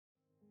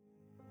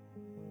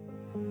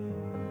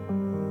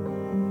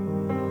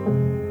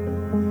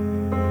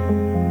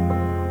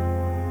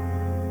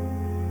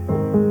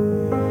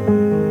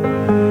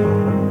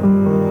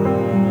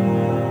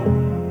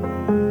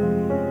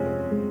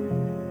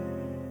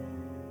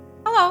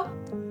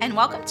and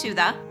welcome to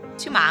the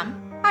To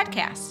Mom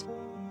podcast.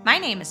 My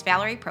name is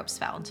Valerie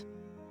Propsfeld.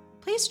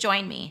 Please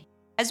join me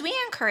as we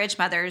encourage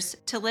mothers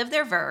to live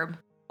their verb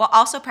while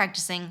also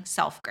practicing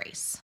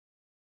self-grace.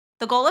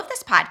 The goal of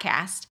this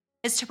podcast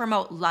is to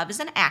promote love as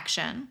an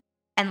action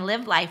and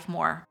live life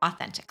more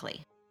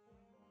authentically.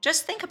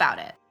 Just think about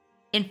it.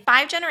 In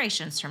 5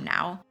 generations from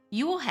now,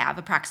 you will have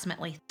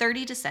approximately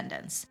 30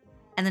 descendants,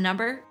 and the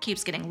number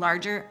keeps getting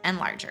larger and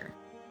larger.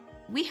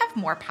 We have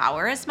more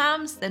power as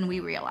moms than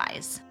we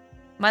realize.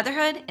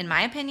 Motherhood, in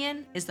my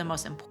opinion, is the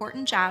most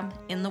important job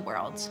in the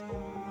world.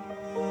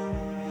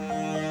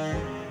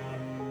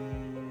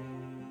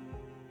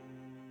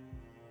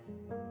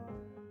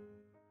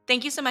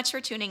 Thank you so much for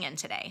tuning in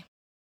today.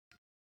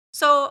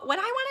 So, what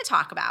I want to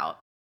talk about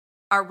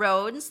are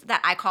roads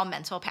that I call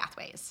mental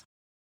pathways.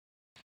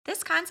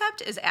 This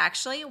concept is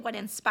actually what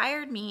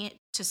inspired me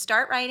to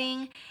start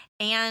writing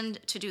and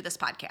to do this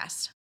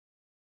podcast.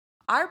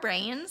 Our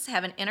brains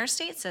have an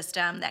interstate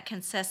system that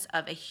consists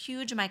of a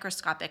huge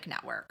microscopic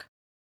network.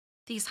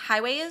 These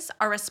highways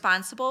are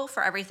responsible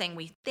for everything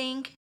we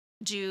think,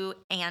 do,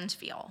 and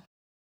feel,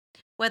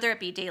 whether it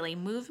be daily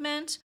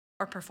movement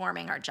or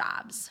performing our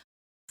jobs.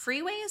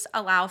 Freeways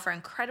allow for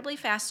incredibly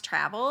fast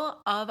travel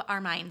of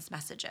our mind's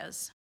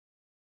messages.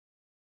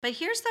 But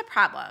here's the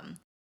problem.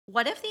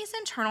 What if these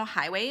internal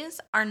highways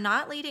are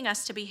not leading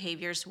us to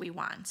behaviors we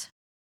want?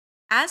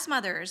 As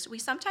mothers, we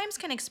sometimes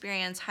can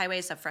experience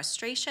highways of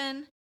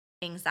frustration,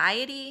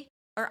 anxiety,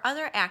 or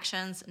other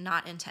actions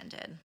not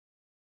intended.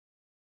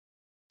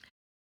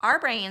 Our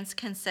brains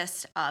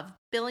consist of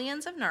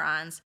billions of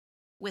neurons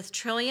with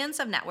trillions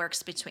of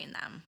networks between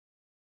them.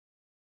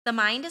 The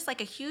mind is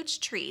like a huge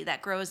tree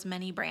that grows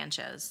many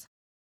branches.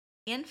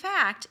 In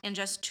fact, in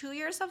just 2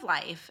 years of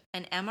life,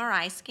 an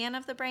MRI scan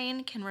of the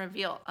brain can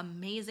reveal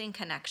amazing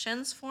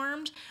connections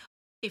formed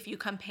if you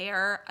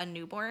compare a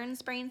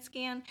newborn's brain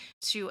scan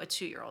to a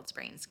 2-year-old's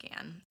brain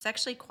scan. It's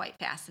actually quite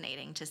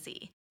fascinating to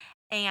see.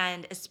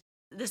 And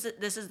this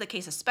is the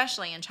case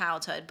especially in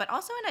childhood, but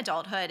also in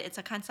adulthood. It's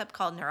a concept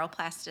called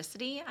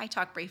neuroplasticity I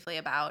talked briefly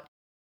about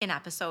in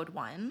episode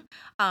 1,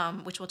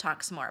 which we'll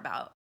talk some more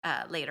about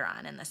later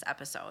on in this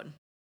episode.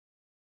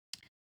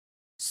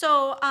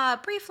 So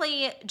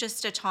briefly,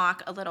 just to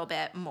talk a little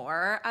bit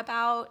more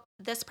about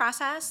this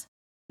process,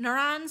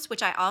 neurons,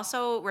 which I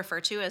also refer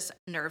to as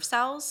nerve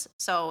cells,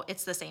 so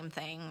it's the same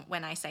thing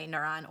when I say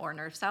neuron or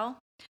nerve cell,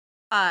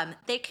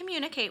 they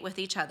communicate with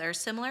each other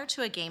similar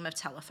to a game of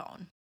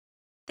telephone.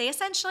 They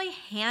essentially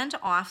hand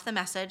off the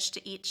message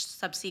to each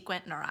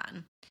subsequent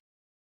neuron.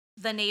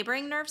 The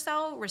neighboring nerve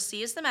cell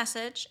receives the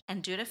message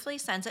and dutifully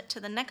sends it to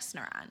the next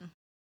neuron.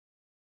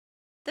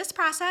 This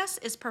process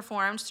is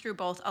performed through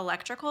both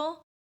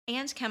electrical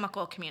and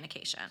chemical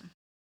communication.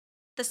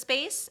 The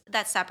space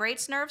that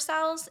separates nerve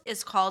cells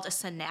is called a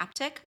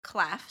synaptic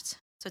cleft,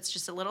 so it's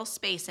just a little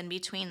space in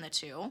between the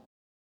two.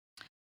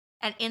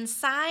 And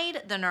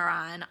inside the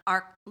neuron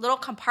are little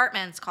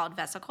compartments called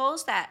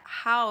vesicles that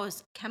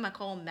house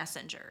chemical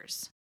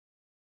messengers.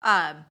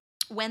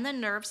 When the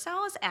nerve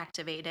cell is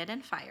activated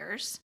and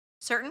fires,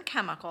 certain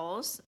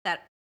chemicals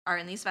that are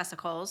in these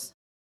vesicles,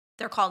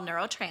 they're called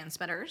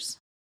neurotransmitters.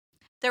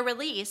 They're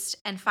released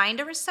and find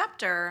a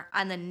receptor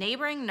on the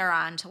neighboring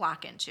neuron to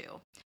lock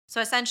into. So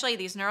essentially,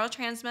 these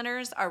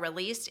neurotransmitters are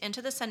released into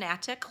the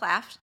synaptic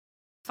cleft,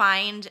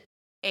 find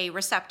a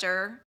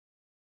receptor,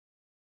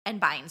 and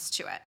binds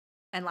to it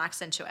and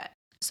locks into it.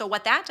 So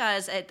what that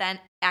does, it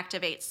then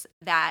activates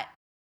that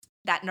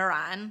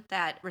neuron,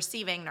 that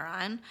receiving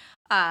neuron,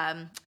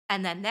 and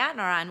then that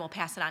neuron will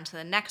pass it on to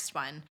the next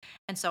one,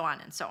 and so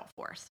on and so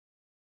forth.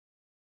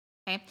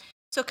 Okay,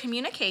 so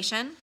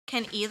communication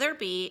can either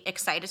be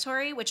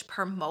excitatory, which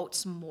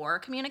promotes more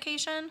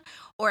communication,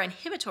 or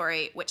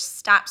inhibitory, which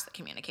stops the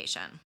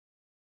communication.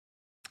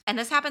 And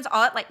this happens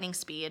all at lightning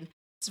speed.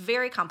 It's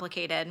very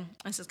complicated.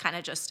 This is kind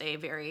of just a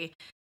very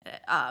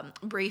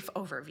brief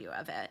overview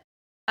of it.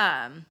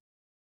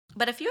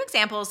 But a few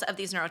examples of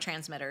these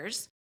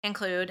neurotransmitters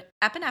include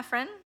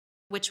epinephrine,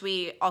 which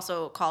we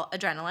also call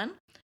adrenaline,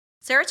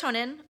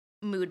 serotonin,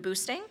 mood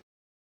boosting,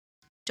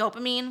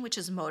 dopamine, which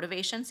is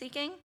motivation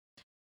seeking,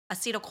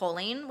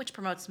 acetylcholine, which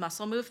promotes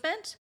muscle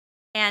movement,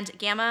 and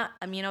gamma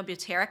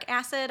aminobutyric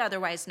acid,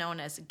 otherwise known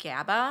as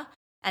GABA,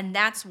 and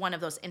that's one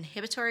of those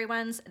inhibitory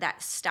ones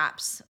that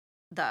stops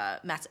the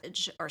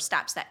message or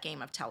stops that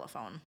game of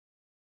telephone.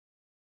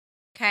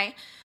 Okay,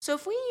 so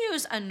if we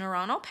use a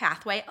neuronal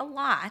pathway a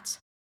lot,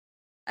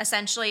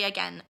 essentially,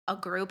 again, a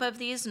group of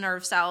these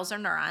nerve cells or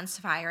neurons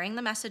firing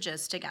the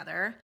messages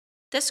together,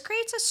 this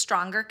creates a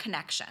stronger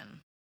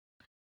connection.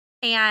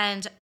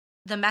 And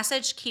the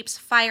message keeps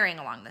firing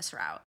along this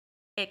route.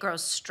 It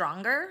grows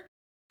stronger,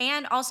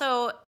 and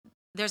also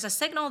there's a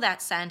signal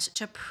that's sent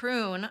to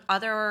prune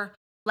other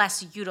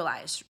less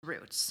utilized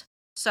routes.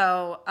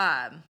 So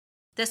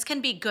this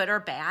can be good or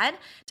bad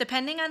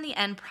depending on the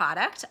end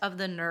product of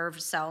the nerve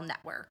cell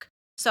network.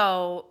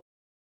 So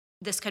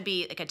this could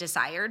be like a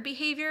desired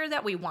behavior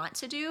that we want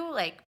to do,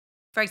 like,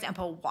 for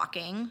example,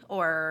 walking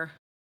or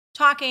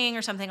talking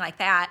or something like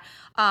that,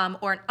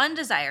 or an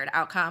undesired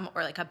outcome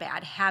or like a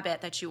bad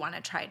habit that you want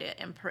to try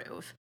to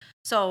improve.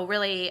 So,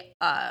 really,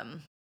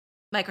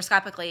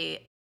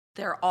 microscopically,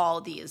 there are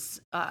all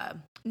these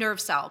nerve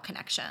cell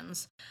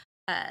connections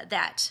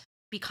that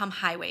become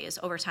highways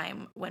over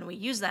time when we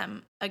use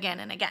them again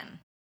and again.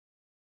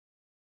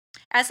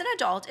 As an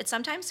adult, it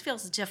sometimes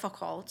feels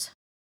difficult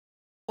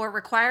or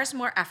requires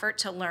more effort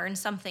to learn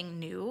something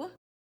new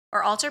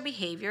or alter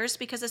behaviors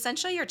because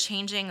essentially you're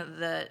changing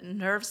the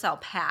nerve cell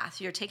path.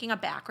 You're taking a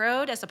back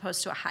road as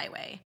opposed to a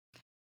highway.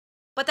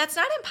 But that's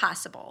not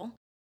impossible.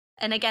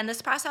 And again,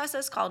 this process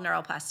is called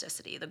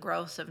neuroplasticity, the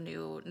growth of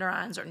new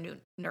neurons or new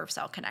nerve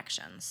cell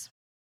connections.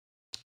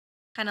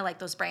 Kind of like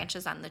those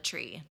branches on the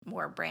tree,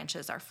 more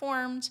branches are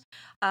formed.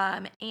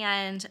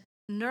 And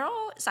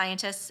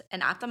neuroscientist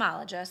and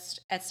ophthalmologist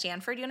at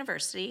Stanford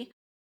University,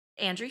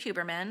 Andrew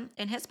Huberman,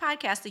 in his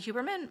podcast, The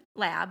Huberman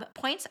Lab,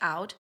 points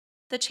out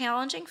the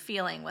challenging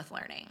feeling with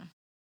learning.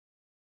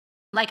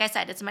 Like I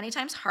said, it's many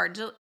times hard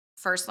to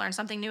first learn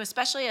something new,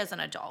 especially as an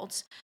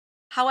adult.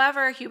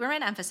 However,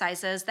 Huberman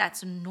emphasizes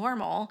that's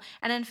normal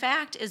and, in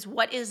fact, is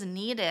what is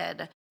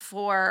needed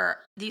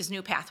for these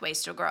new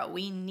pathways to grow.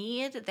 We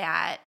need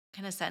that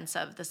kind of sense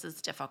of this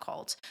is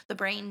difficult. The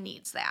brain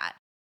needs that.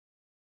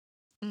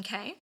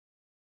 Okay.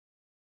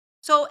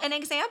 So, an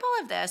example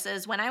of this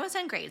is when I was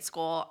in grade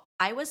school,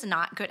 I was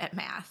not good at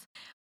math,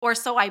 or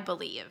so I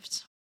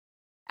believed.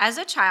 As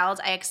a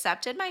child, I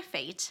accepted my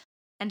fate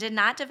and did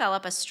not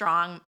develop a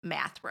strong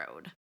math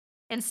road.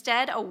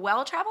 Instead, a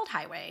well traveled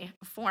highway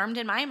formed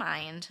in my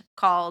mind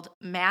called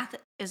Math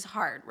is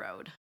Hard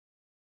Road.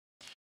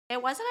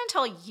 It wasn't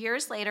until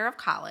years later of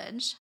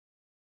college,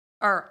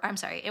 or I'm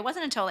sorry, it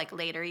wasn't until like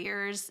later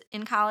years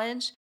in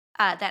college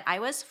that I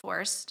was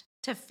forced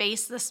to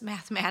face this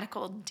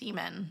mathematical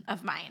demon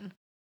of mine.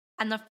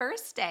 On the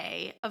first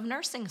day of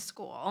nursing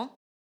school,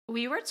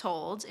 we were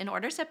told in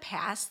order to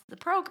pass the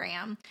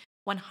program,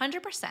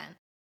 100%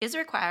 is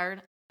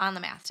required on the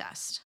math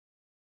test.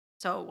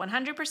 So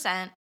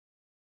 100%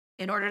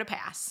 in order to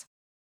pass.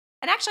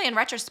 And actually, in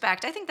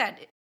retrospect, I think that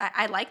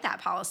I like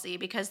that policy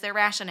because their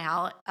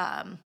rationale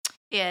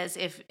is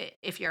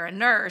if you're a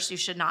nurse, you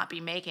should not be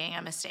making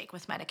a mistake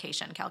with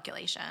medication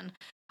calculation.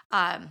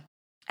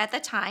 At the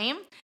time,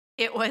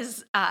 it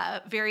was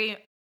very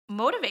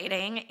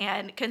motivating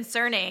and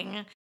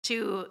concerning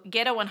to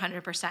get a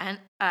 100%.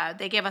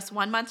 They gave us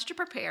 1 month to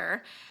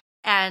prepare,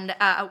 and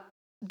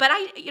but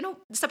I,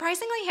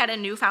 surprisingly had a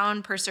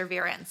newfound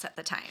perseverance at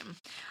the time.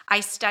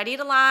 I studied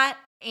a lot,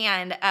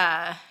 and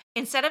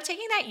instead of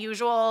taking that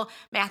usual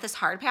math is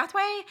hard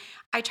pathway,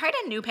 I tried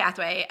a new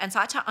pathway and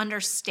sought to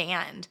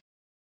understand.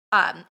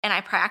 And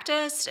I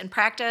practiced and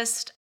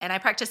practiced, and I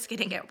practiced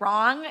getting it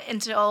wrong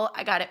until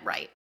I got it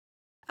right.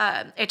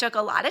 It took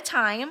a lot of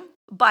time,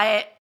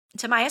 but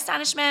to my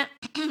astonishment,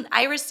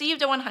 I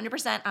received a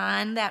 100%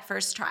 on that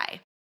first try.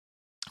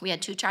 We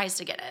had 2 tries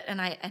to get it,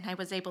 and I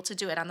was able to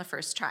do it on the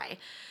first try.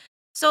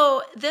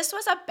 So this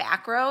was a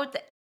back road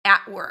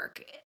at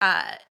work,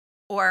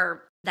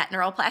 or that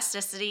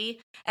neuroplasticity,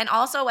 and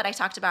also what I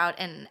talked about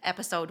in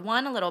episode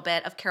 1 a little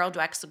bit of Carol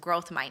Dweck's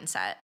growth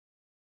mindset.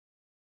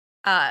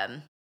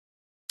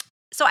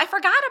 So I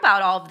forgot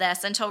about all of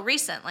this until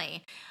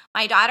recently.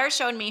 My daughter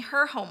showed me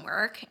her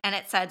homework, and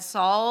it said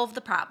solve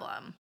the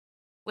problem.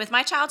 With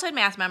my childhood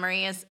math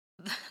memories,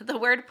 the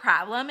word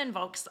problem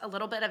invokes a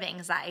little bit of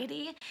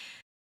anxiety.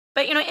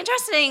 But,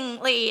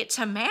 interestingly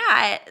to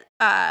Matt,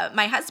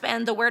 my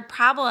husband, the word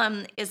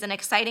problem is an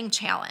exciting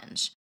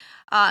challenge.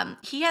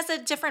 He has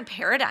a different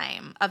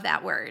paradigm of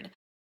that word.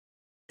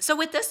 So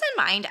with this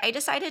in mind, I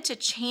decided to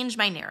change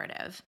my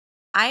narrative.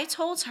 I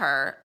told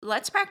her,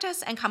 let's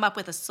practice and come up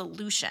with a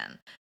solution.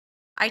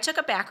 I took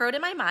a back road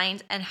in my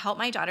mind and helped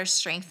my daughter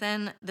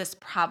strengthen this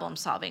problem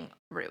solving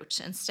route.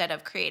 Instead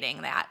of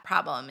creating that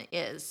problem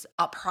is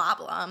a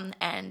problem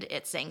and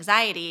it's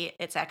anxiety,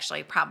 it's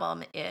actually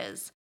problem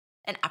is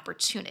an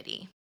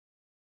opportunity.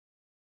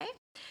 Okay.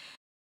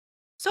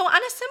 So,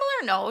 on a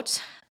similar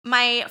note,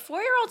 my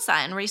 4-year-old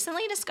son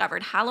recently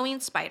discovered Halloween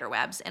spider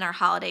webs in our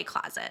holiday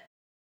closet.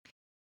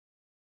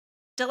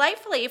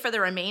 Delightfully, for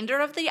the remainder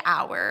of the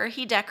hour,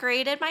 he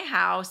decorated my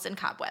house in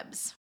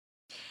cobwebs.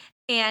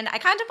 And I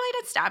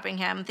contemplated stopping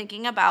him,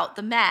 thinking about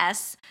the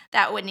mess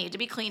that would need to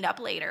be cleaned up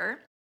later.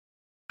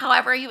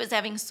 However, he was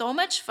having so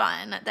much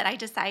fun that I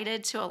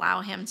decided to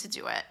allow him to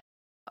do it,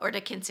 or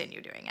to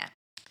continue doing it.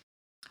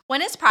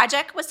 When his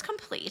project was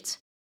complete,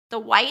 the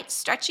white,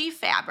 stretchy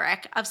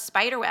fabric of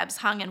spider webs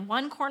hung in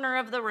one corner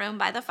of the room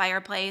by the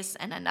fireplace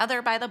and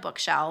another by the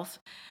bookshelf,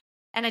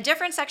 and a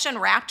different section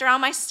wrapped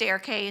around my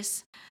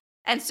staircase,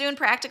 and soon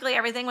practically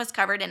everything was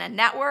covered in a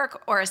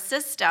network or a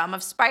system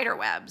of spider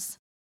webs.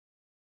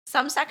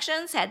 Some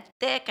sections had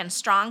thick and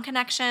strong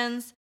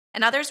connections,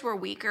 and others were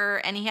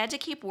weaker, and he had to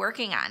keep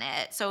working on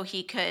it so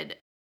he could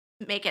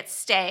make it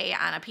stay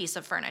on a piece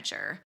of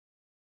furniture.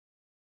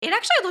 It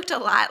actually looked a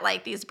lot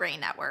like these brain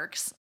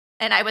networks.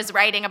 And I was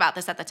writing about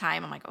this at the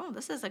time. I'm like, oh,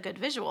 this is a good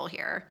visual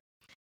here.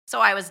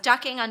 So I was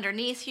ducking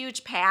underneath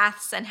huge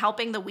paths and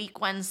helping the weak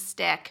ones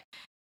stick.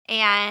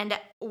 And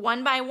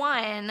one by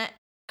one,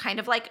 kind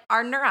of like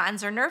our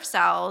neurons or nerve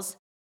cells,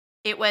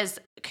 it was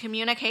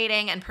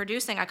communicating and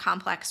producing a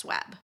complex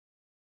web.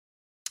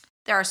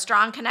 There are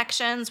strong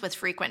connections with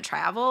frequent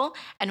travel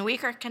and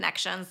weaker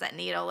connections that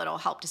need a little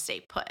help to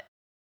stay put,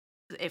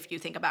 if you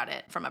think about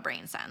it from a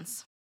brain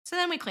sense. So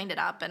then we cleaned it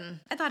up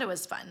and I thought it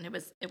was fun.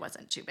 It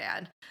wasn't too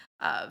bad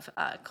of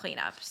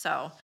cleanup.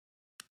 So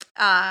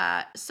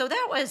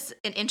that was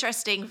an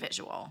interesting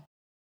visual.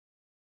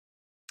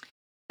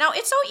 Now,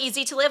 it's so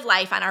easy to live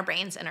life on our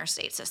brain's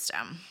interstate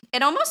system.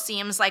 It almost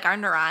seems like our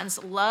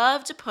neurons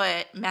love to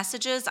put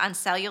messages on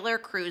cellular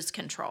cruise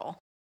control.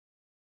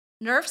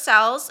 Nerve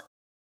cells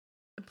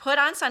put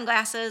on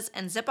sunglasses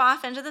and zip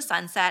off into the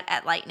sunset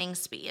at lightning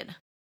speed,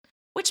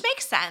 which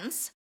makes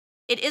sense.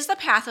 It is the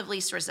path of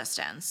least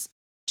resistance.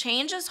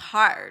 Change is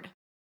hard.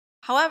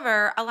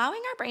 However,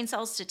 allowing our brain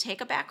cells to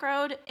take a back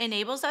road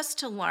enables us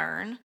to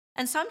learn,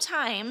 and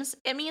sometimes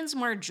it means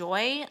more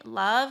joy,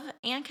 love,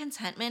 and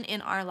contentment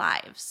in our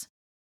lives.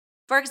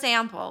 For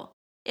example,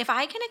 if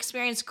I can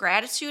experience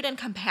gratitude and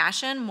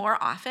compassion more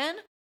often,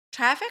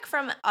 traffic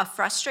from a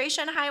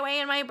frustration highway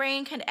in my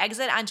brain can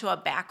exit onto a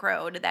back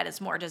road that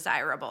is more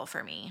desirable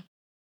for me.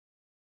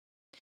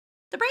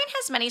 The brain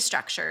has many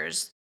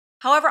structures.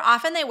 However,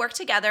 often they work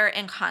together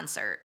in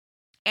concert.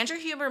 Andrew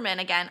Huberman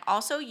again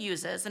also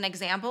uses an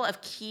example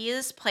of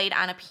keys played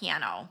on a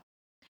piano.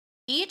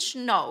 Each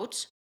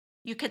note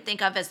you could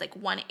think of as like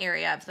one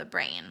area of the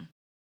brain.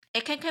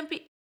 It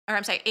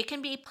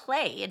can be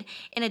played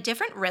in a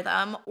different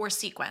rhythm or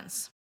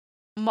sequence.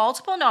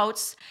 Multiple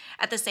notes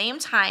at the same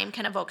time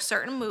can evoke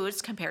certain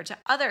moods compared to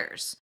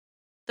others.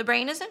 The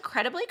brain is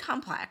incredibly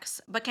complex,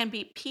 but can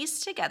be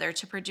pieced together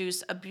to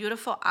produce a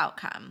beautiful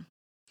outcome.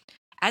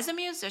 As a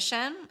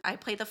musician, I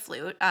play the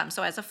flute.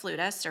 So as a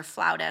flutist or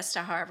flautist,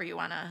 or however you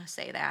want to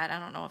say that, I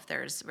don't know if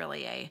there's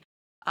really a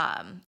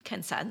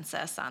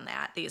consensus on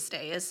that these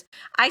days.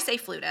 I say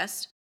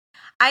flutist.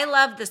 I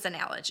love this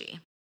analogy.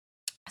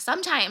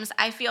 Sometimes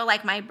I feel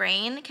like my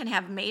brain can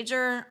have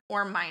major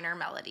or minor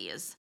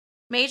melodies.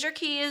 Major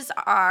keys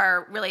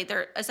are really,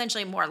 they're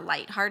essentially more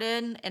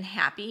lighthearted and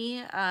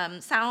happy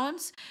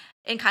sounds.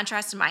 In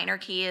contrast, minor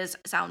keys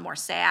sound more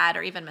sad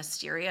or even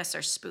mysterious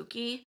or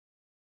spooky.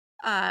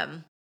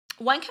 Um,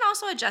 One can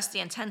also adjust the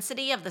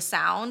intensity of the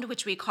sound,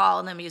 which we call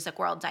in the music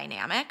world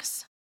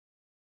dynamics.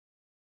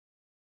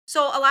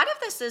 So a lot of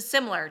this is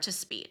similar to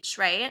speech,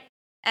 right?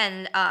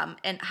 And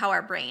how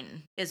our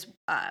brain is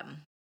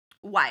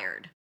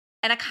wired.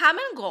 And a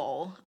common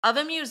goal of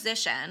a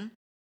musician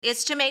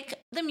is to make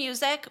the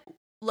music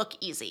look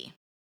easy,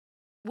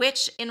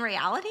 which in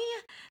reality,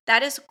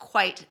 that is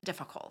quite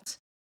difficult.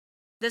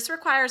 This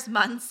requires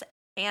months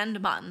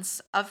and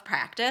months of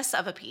practice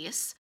of a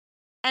piece.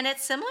 And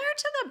it's similar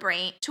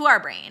to our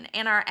brain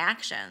and our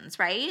actions,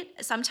 right?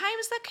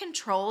 Sometimes the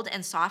controlled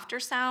and softer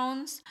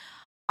sounds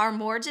are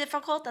more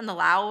difficult than the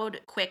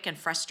loud, quick, and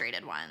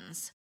frustrated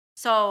ones.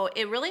 So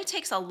it really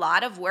takes a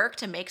lot of work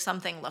to make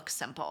something look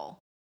simple.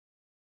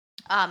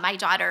 My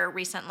daughter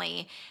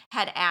recently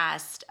had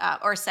asked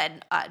or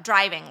said,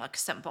 driving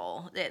looks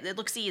simple. It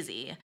looks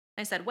easy.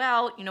 I said,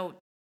 well,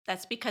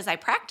 that's because I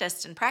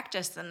practiced and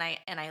practiced and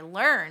I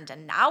learned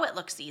and now it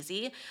looks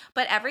easy.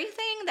 But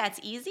everything that's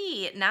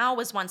easy now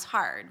was once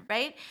hard,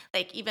 right?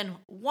 Like even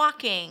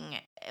walking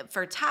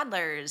for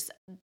toddlers,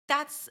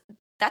 that's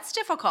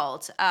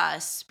difficult.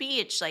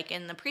 Speech, like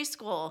in the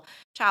preschool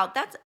child,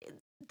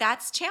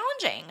 that's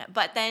challenging.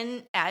 But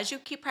then as you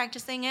keep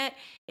practicing it,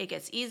 it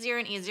gets easier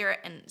and easier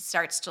and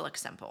starts to look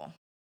simple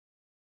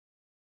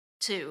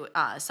to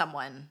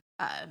someone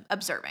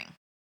observing.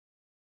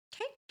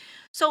 Okay.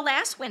 So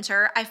last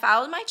winter, I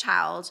followed my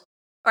child,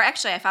 or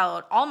actually, I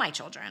followed all my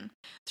children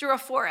through a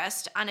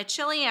forest on a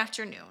chilly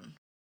afternoon.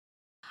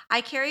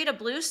 I carried a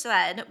blue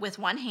sled with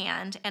one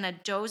hand and a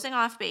dozing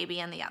off baby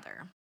in the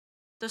other.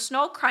 The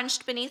snow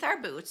crunched beneath our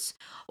boots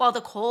while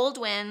the cold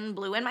wind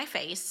blew in my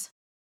face.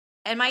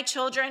 And my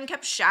children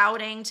kept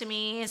shouting to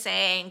me,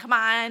 saying, "Come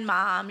on,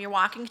 mom, you're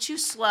walking too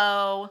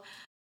slow."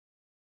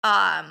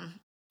 Um,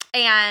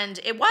 and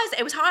it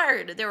was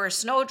hard. There were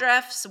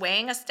snowdrifts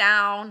weighing us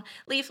down.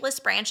 Leafless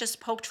branches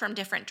poked from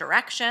different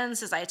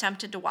directions as I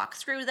attempted to walk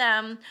through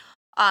them.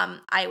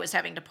 I was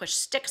having to push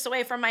sticks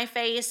away from my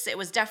face. It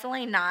was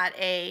definitely not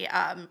a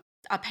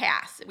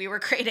path. We were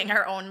creating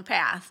our own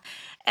path.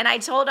 And I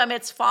told them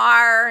it's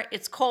far,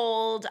 it's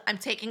cold, I'm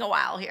taking a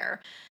while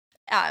here.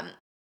 Um,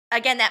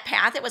 Again, that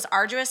path, it was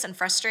arduous and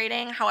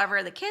frustrating.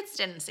 However, the kids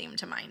didn't seem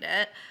to mind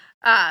it.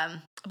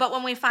 But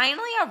when we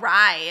finally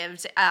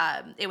arrived,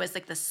 it was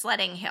like the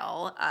sledding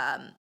hill.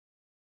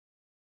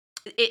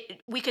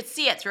 We could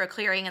see it through a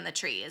clearing in the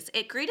trees.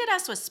 It greeted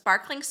us with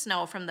sparkling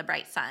snow from the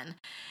bright sun.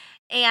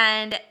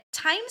 And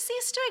time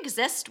ceased to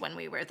exist when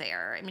we were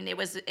there. I mean,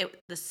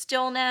 the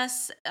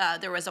stillness.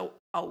 There was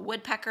a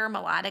woodpecker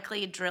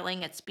melodically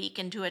drilling its beak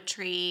into a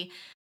tree.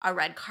 A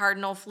red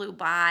cardinal flew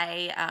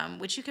by,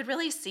 which you could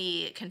really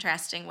see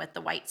contrasting with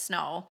the white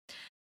snow.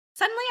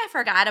 Suddenly, I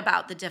forgot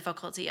about the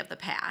difficulty of the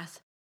path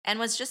and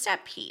was just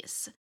at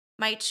peace.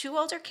 My two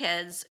older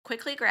kids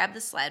quickly grabbed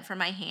the sled from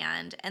my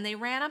hand and they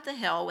ran up the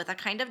hill with a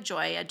kind of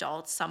joy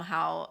adults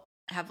somehow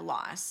have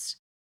lost.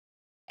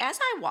 As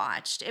I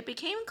watched, it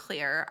became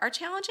clear our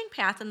challenging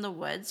path in the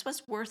woods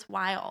was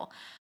worthwhile.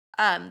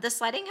 The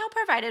sledding hill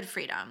provided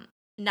freedom,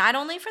 not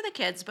only for the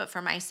kids, but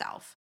for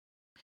myself.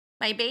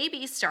 My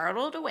baby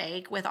startled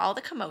awake with all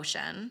the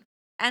commotion,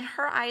 and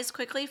her eyes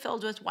quickly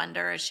filled with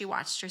wonder as she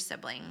watched her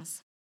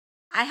siblings.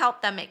 I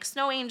helped them make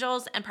snow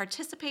angels and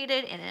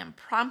participated in an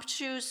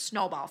impromptu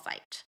snowball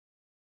fight.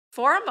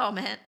 For a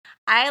moment,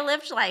 I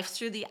lived life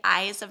through the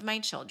eyes of my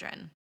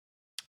children.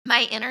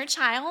 My inner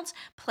child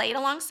played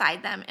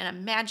alongside them in a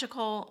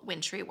magical,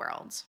 wintry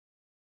world.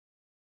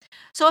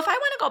 So, if I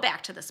want to go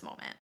back to this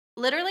moment,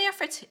 literally or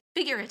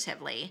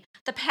figuratively,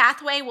 the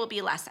pathway will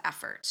be less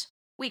effort.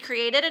 We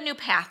created a new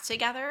path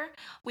together.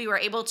 We were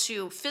able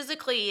to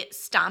physically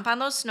stomp on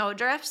those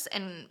snowdrifts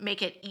and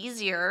make it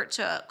easier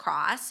to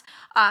cross.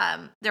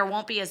 There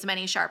won't be as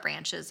many sharp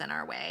branches in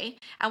our way.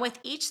 And with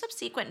each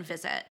subsequent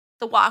visit,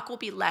 the walk will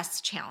be less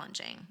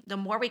challenging. The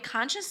more we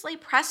consciously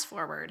press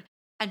forward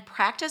and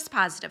practice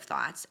positive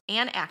thoughts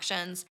and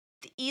actions,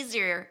 the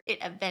easier it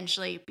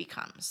eventually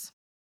becomes.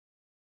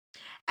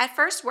 At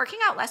first, working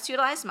out less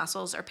utilized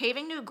muscles or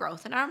paving new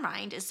growth in our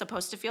mind is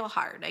supposed to feel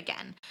hard.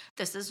 Again,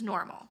 this is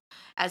normal,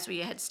 as we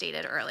had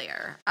stated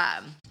earlier.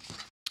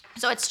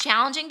 So it's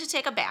challenging to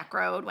take a back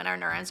road when our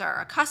neurons are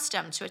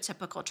accustomed to a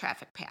typical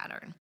traffic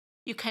pattern.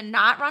 You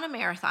cannot run a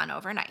marathon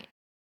overnight.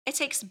 It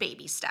takes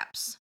baby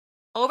steps.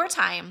 Over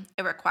time,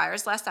 it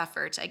requires less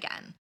effort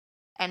again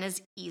and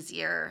is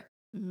easier,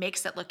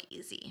 makes it look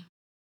easy.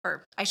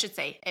 Or I should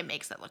say, it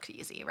makes it look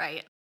easy,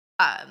 right?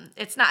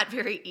 It's not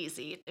very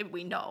easy,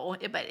 we know,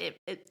 but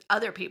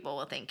other people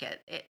will think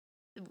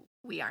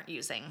we aren't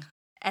using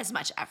as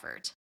much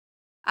effort.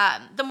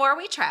 The more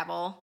we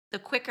travel, the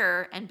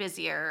quicker and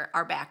busier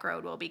our back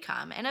road will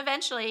become, and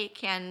eventually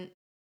can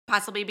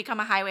possibly become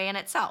a highway in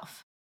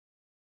itself.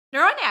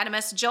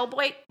 Neuroanatomist Jill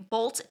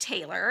Bolt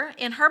Taylor,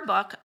 in her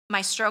book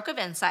My Stroke of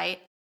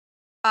Insight,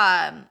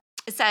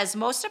 it says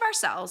most of our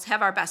cells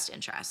have our best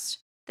interest.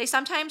 They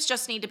sometimes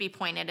just need to be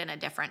pointed in a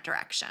different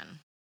direction.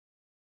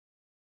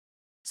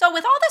 So,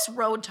 with all this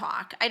road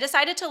talk, I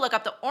decided to look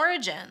up the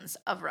origins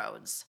of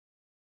roads.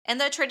 In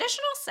the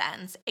traditional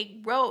sense, a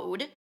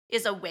road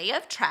is a way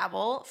of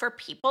travel for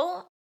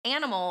people,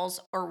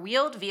 animals, or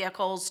wheeled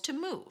vehicles to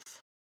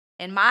move.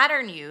 In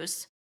modern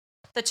use,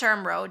 the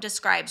term road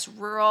describes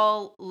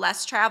rural,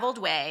 less traveled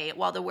way,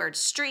 while the word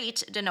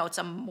street denotes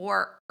a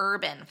more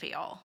urban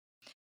feel.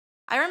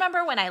 I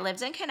remember when I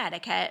lived in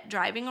Connecticut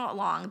driving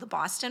along the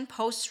Boston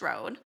Post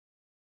Road.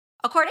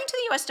 According to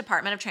the U.S.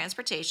 Department of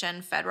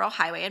Transportation, Federal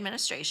Highway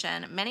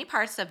Administration, many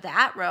parts of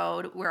that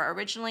road were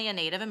originally a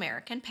Native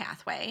American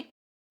pathway.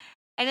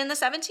 And in the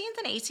 17th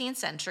and 18th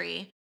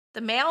century, the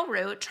mail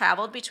route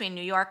traveled between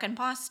New York and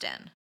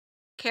Boston.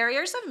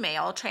 Carriers of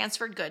mail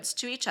transferred goods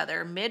to each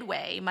other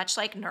midway, much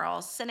like neural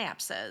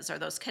synapses or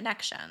those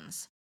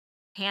connections,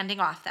 handing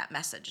off that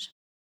message.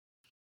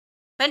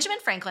 Benjamin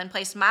Franklin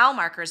placed mile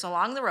markers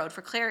along the road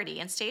for clarity,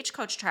 and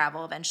stagecoach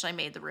travel eventually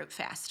made the route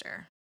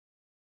faster.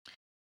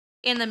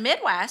 In the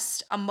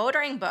Midwest, a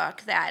motoring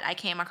book that I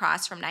came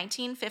across from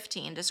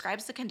 1915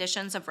 describes the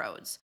conditions of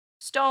roads: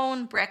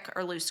 stone, brick,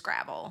 or loose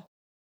gravel.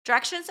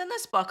 Directions in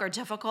this book are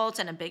difficult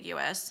and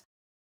ambiguous.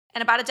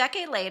 And about a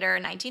decade later,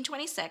 in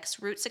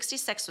 1926, Route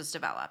 66 was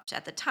developed.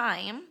 At the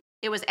time,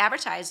 it was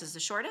advertised as the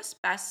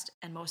shortest, best,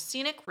 and most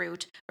scenic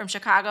route from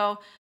Chicago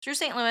through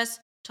St. Louis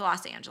to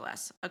Los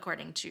Angeles,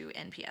 according to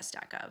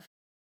NPS.gov.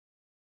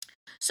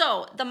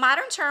 So, the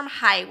modern term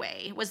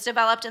highway was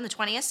developed in the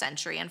 20th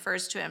century and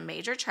refers to a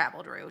major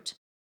traveled route.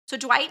 So,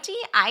 Dwight D.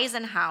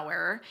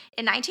 Eisenhower,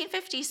 in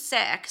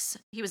 1956,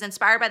 he was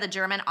inspired by the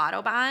German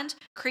Autobahn,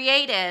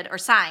 created or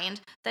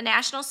signed the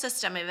National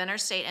System of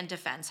Interstate and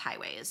Defense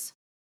Highways.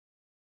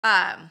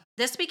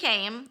 This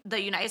became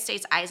the United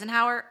States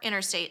Eisenhower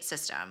Interstate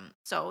System,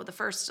 so the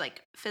first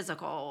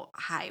physical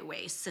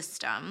highway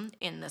system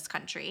in this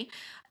country,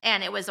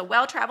 and it was a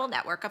well-traveled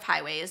network of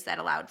highways that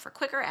allowed for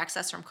quicker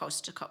access from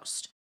coast to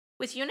coast.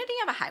 With unity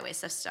of a highway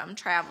system,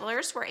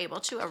 travelers were able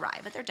to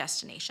arrive at their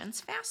destinations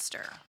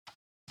faster.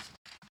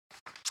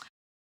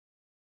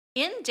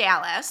 In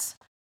Dallas,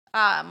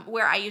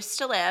 where I used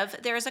to live,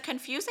 there is a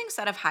confusing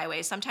set of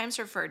highways, sometimes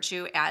referred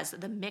to as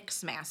the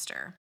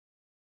Mixmaster.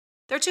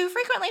 There are two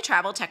frequently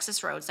traveled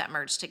Texas roads that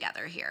merge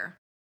together here.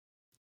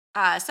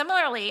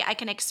 Similarly, I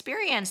can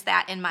experience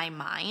that in my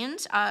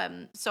mind.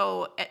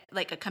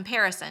 Like a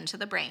comparison to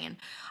the brain,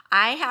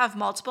 I have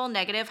multiple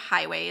negative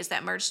highways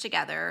that merge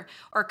together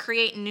or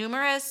create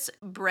numerous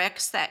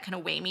bricks that kind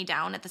of weigh me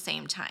down at the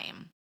same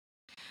time.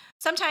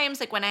 Sometimes,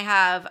 like when I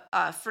have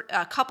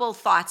a couple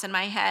thoughts in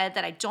my head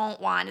that I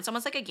don't want, it's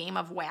almost like a game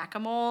of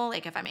whack-a-mole.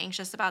 Like if I'm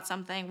anxious about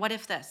something, what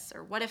if this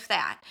or what if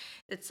that?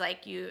 It's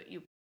like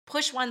you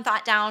push one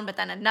thought down, but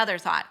then another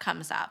thought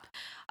comes up.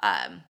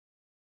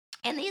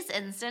 In these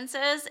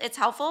instances, it's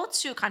helpful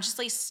to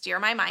consciously steer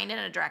my mind in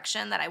a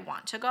direction that I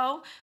want to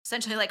go,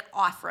 essentially like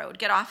off-road,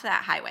 get off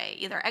that highway,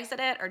 either exit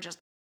it or just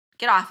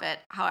get off it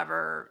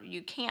however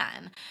you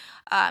can.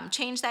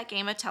 Change that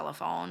game of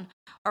telephone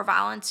or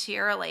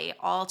voluntarily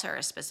alter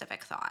a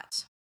specific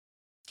thought.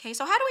 Okay,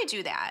 so how do we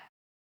do that?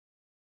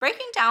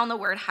 Breaking down the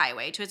word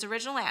highway to its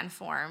original land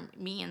form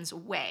means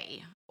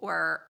way,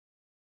 or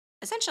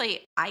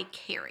essentially, I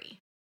carry.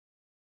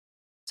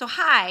 So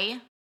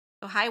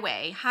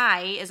highway,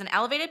 high is an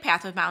elevated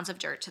path with mounds of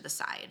dirt to the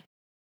side.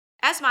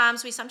 As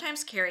moms, we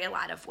sometimes carry a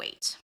lot of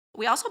weight.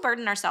 We also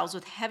burden ourselves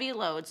with heavy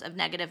loads of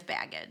negative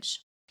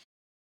baggage.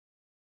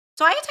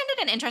 So I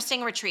attended an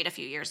interesting retreat a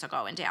few years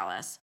ago in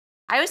Dallas.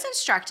 I was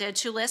instructed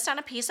to list on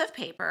a piece of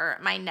paper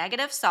my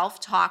negative self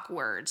talk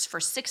words for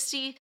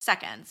 60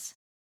 seconds.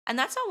 And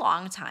that's a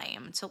long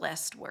time to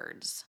list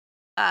words.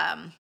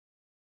 Um,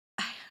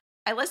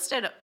 I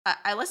listed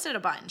a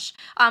bunch.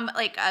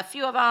 Like a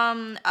few of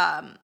them,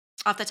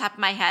 off the top of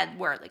my head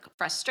were like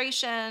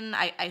frustration.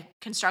 I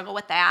can struggle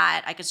with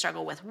that. I could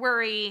struggle with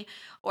worry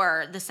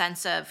or the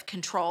sense of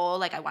control,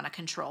 like I want to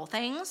control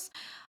things.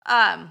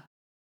 Um,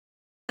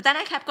 but then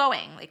I kept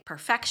going, like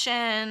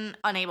perfection,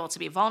 unable to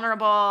be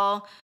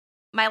vulnerable.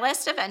 My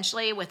list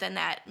eventually, within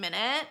that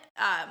minute,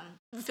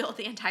 filled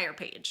the entire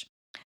page.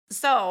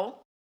 So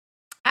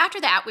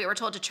after that, we were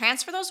told to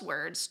transfer those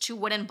words to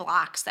wooden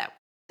blocks that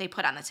they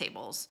put on the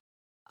tables.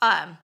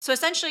 So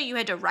essentially, you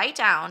had to write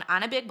down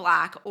on a big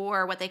block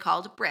or what they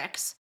called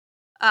bricks,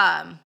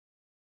 um,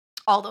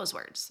 all those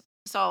words.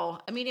 So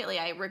immediately,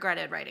 I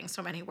regretted writing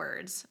so many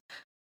words.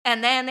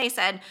 And then they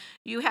said,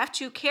 you have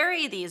to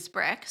carry these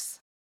bricks,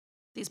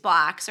 these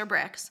blocks or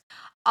bricks,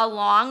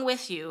 along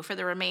with you for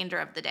the remainder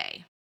of the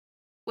day,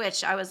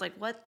 which I was like,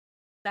 what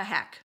the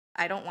heck?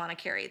 I don't want to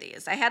carry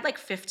these. I had like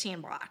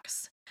 15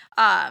 blocks.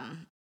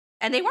 Um,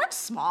 and they weren't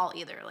small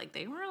either. Like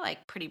they were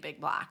like pretty big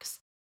blocks.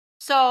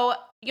 So,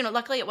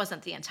 luckily it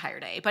wasn't the entire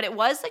day, but it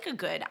was like a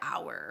good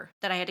hour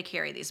that I had to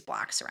carry these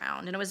blocks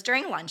around. And it was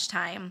during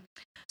lunchtime.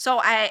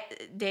 So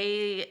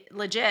they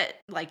legit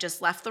like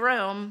just left the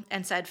room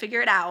and said,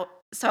 figure it out.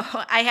 So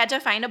I had to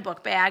find a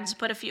book bag to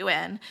put a few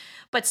in,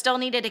 but still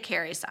needed to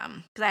carry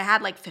some because I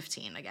had like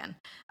 15 again.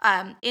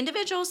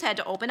 Individuals had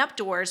to open up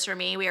doors for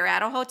me. We were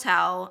at a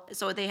hotel,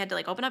 so they had to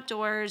like open up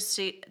doors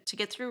to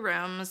get through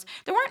rooms.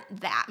 There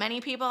weren't that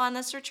many people on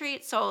this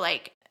retreat, so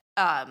like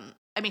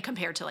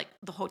compared to like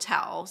the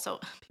hotel. So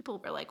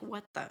people were like,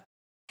 what the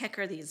heck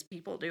are these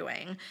people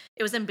doing?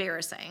 It was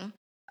embarrassing.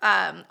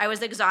 I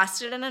was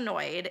exhausted and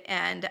annoyed.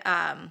 And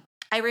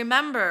I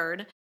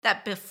remembered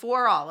that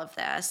before all of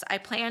this, I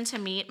planned to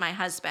meet my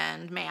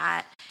husband,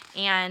 Matt,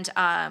 and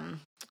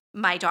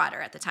my daughter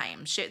at the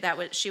time.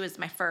 She was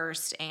my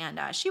first, and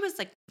she was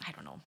like, I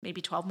don't know,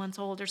 maybe 12 months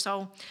old or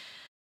so.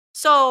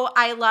 So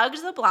I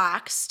lugged the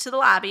blocks to the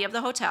lobby of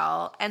the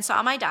hotel and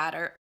saw my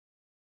daughter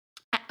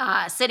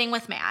sitting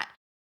with Matt,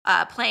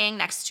 playing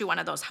next to one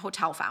of those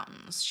hotel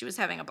fountains. She was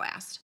having a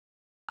blast.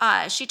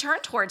 She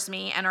turned towards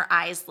me and her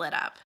eyes lit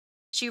up.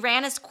 She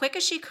ran as quick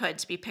as she could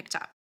to be picked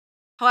up.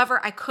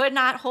 However, I could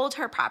not hold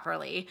her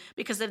properly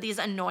because of these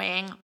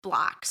annoying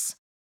blocks.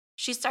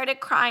 She started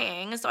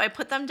crying, so I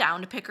put them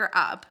down to pick her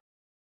up.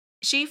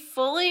 She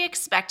fully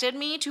expected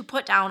me to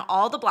put down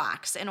all the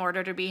blocks in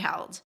order to be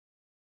held.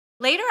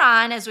 Later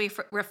on, as we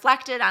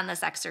reflected on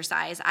this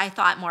exercise, I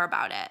thought more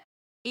about it.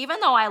 Even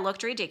though I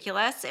looked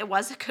ridiculous, it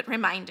was a good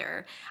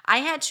reminder. I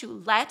had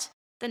to let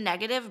the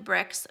negative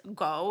bricks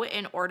go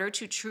in order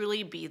to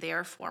truly be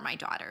there for my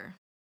daughter.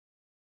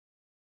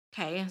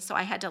 Okay, so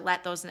I had to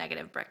let those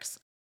negative bricks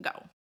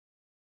go.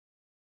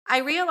 I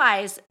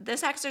realized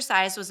this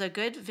exercise was a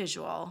good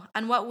visual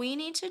on what we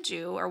need to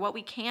do or what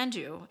we can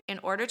do in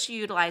order to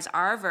utilize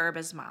our verb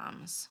as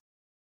moms.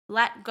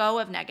 Let go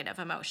of negative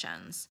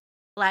emotions.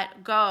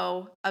 Let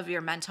go of your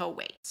mental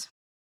weight.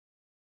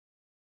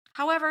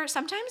 However,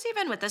 sometimes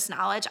even with this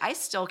knowledge, I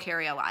still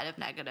carry a lot of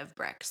negative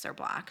bricks or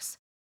blocks.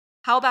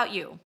 How about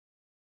you?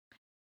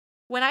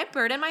 When I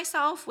burden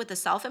myself with a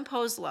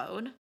self-imposed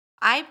load,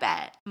 I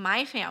bet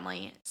my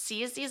family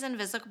sees these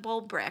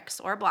invisible bricks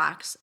or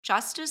blocks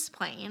just as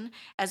plain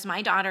as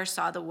my daughter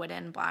saw the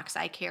wooden blocks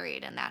I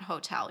carried in that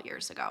hotel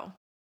years ago.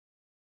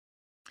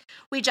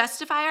 We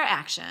justify our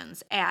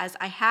actions as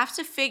I have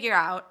to figure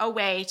out a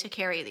way to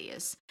carry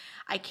these.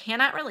 I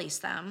cannot release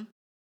them.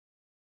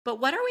 But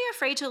what are we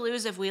afraid to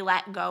lose if we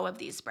let go of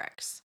these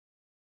bricks?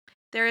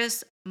 There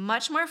is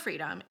much more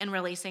freedom in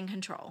releasing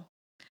control.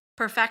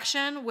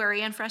 Perfection,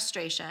 worry, and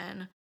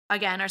frustration,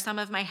 again, are some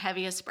of my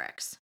heaviest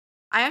bricks.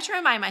 I have to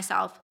remind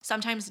myself,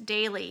 sometimes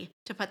daily,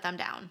 to put them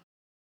down.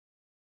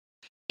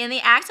 In the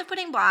act of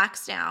putting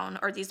blocks down,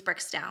 or these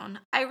bricks down,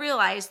 I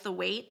realize the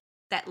weight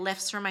that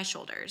lifts from my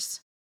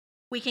shoulders.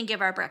 We can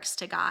give our bricks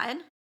to God,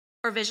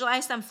 or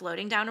visualize them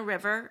floating down a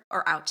river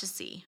or out to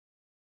sea.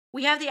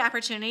 We have the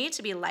opportunity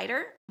to be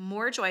lighter,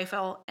 more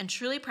joyful, and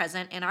truly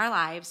present in our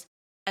lives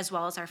as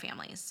well as our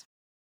families.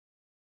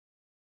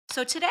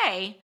 So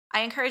today,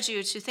 I encourage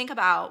you to think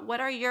about, what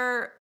are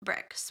your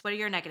bricks? What are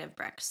your negative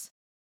bricks?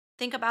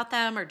 Think about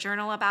them or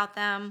journal about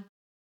them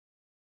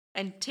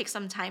and take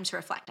some time to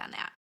reflect on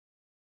that.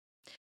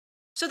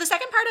 So the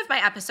second part of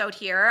my episode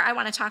here, I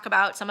want to talk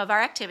about some of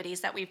our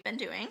activities that we've been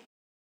doing.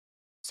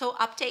 So,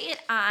 update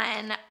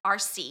on our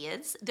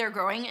seeds. They're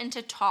growing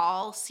into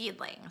tall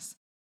seedlings.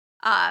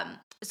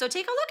 So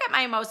take a look at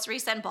my most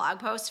recent blog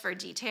post for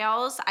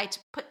details.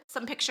 Put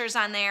some pictures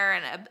on there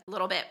and a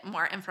little bit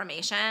more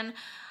information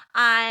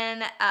on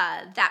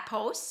that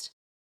post.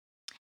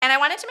 And I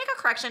wanted to make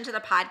a correction to the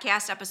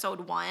podcast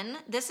episode 1.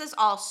 This is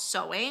all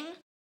sowing.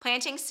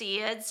 Planting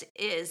seeds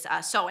is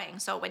sowing.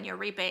 So when you're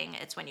reaping,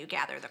 it's when you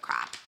gather the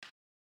crop,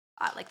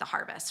 like the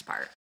harvest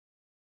part.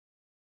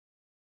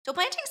 So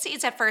planting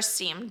seeds at first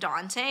seemed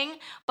daunting,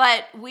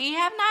 but we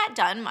have not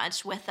done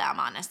much with them,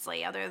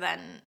 honestly, other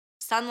than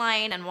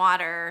sunlight and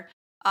water,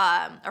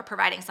 or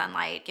providing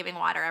sunlight, giving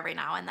water every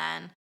now and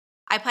then.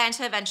 I plan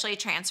to eventually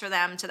transfer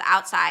them to the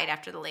outside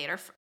after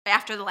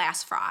the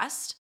last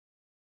frost.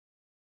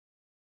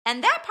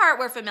 And that part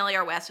we're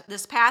familiar with.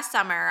 This past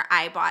summer,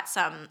 I bought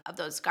some of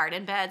those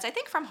garden beds, I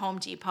think from Home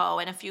Depot,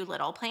 and a few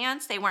little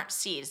plants. They weren't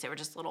seeds, they were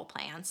just little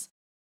plants.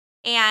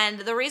 And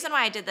the reason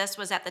why I did this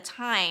was at the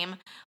time,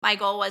 my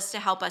goal was to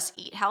help us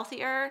eat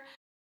healthier.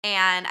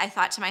 And I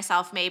thought to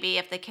myself, maybe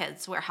if the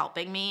kids were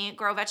helping me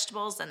grow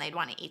vegetables, then they'd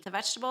want to eat the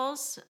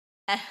vegetables.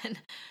 And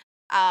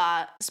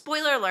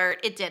spoiler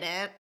alert, it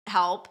didn't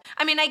help.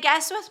 I mean, I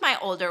guess with my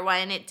older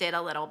one, it did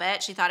a little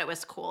bit. She thought it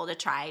was cool to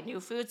try new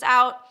foods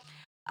out.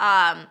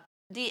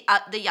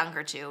 The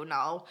younger two,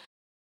 no.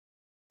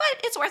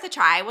 But it's worth a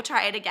try. We'll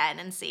try it again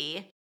and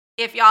see.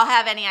 If y'all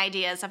have any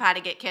ideas of how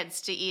to get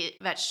kids to eat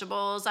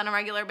vegetables on a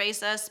regular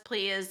basis,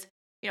 please,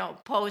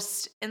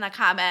 post in the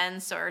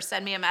comments or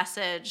send me a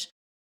message.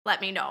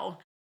 Let me know.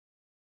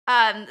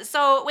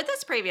 So with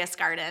this previous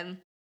garden,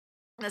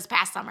 this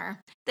past summer,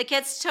 the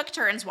kids took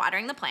turns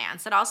watering the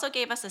plants. It also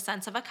gave us a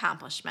sense of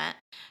accomplishment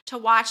to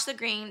watch the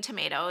green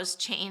tomatoes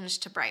change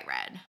to bright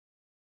red.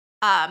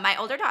 My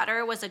older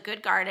daughter was a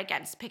good guard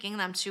against picking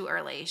them too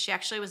early. She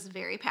actually was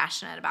very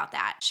passionate about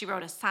that. She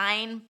wrote a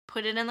sign,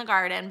 put it in the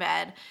garden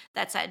bed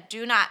that said,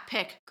 "Do not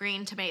pick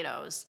green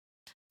tomatoes."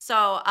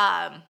 So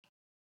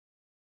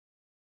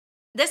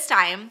this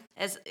time,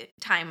 as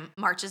time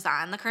marches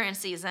on, the current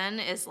season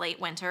is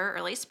late winter,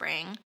 early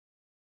spring.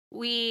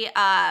 We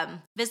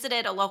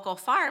visited a local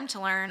farm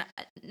to learn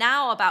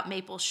now about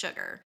maple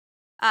sugar.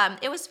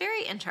 It was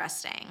very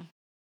interesting.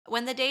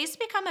 When the days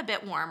become a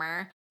bit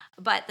warmer,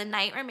 but the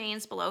night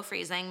remains below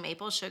freezing,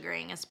 maple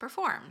sugaring is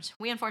performed.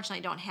 We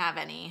unfortunately don't have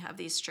any of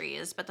these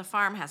trees, but the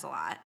farm has a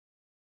lot.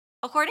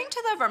 According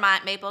to the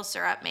Vermont Maple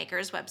Syrup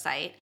Makers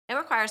website, it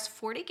requires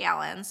 40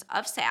 gallons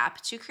of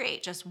sap to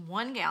create just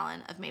 1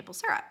 gallon of maple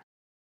syrup.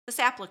 The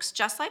sap looks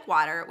just like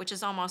water, which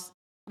it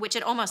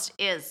almost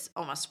is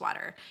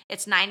water.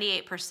 It's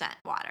 98%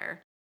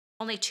 water.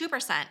 Only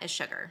 2% is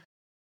sugar.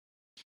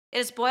 It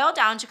is boiled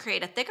down to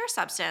create a thicker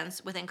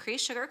substance with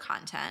increased sugar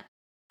content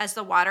as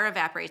the water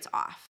evaporates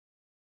off.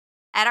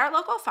 At our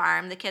local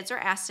farm, the kids were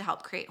asked to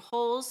help create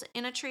holes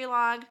in a tree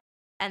log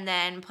and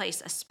then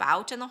place a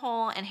spout in the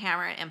hole and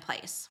hammer it in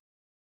place.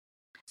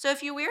 So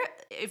if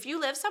you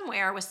live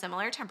somewhere with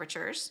similar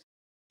temperatures,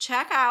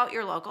 check out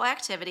your local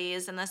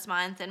activities in this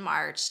month in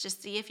March to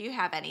see if you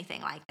have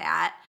anything like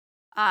that.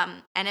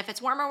 And if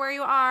it's warmer where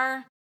you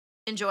are,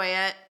 enjoy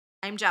it.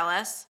 I'm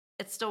jealous.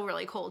 It's still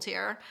really cold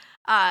here.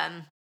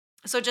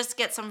 So just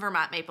get some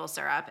Vermont maple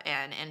syrup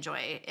and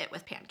enjoy it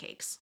with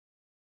pancakes.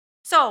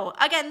 So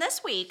again,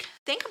 this week,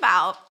 think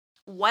about,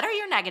 what are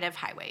your negative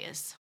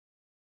highways?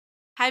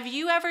 Have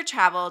you ever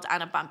traveled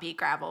on a bumpy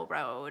gravel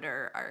road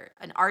or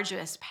an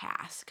arduous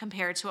path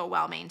compared to a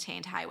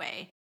well-maintained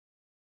highway?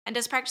 And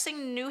does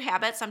practicing new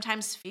habits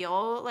sometimes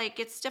feel like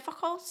it's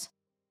difficult?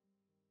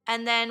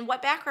 And then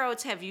what back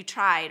roads have you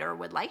tried or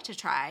would like to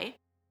try?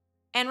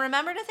 And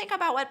remember to think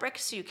about what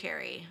bricks you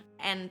carry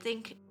and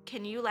think,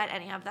 can you let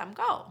any of them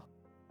go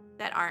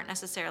that aren't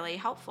necessarily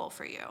helpful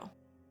for you?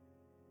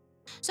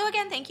 So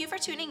again, thank you for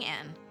tuning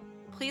in.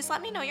 Please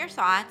let me know your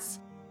thoughts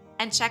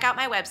and check out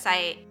my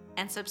website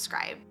and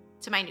subscribe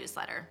to my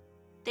newsletter.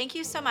 Thank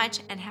you so much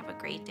and have a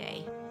great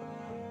day.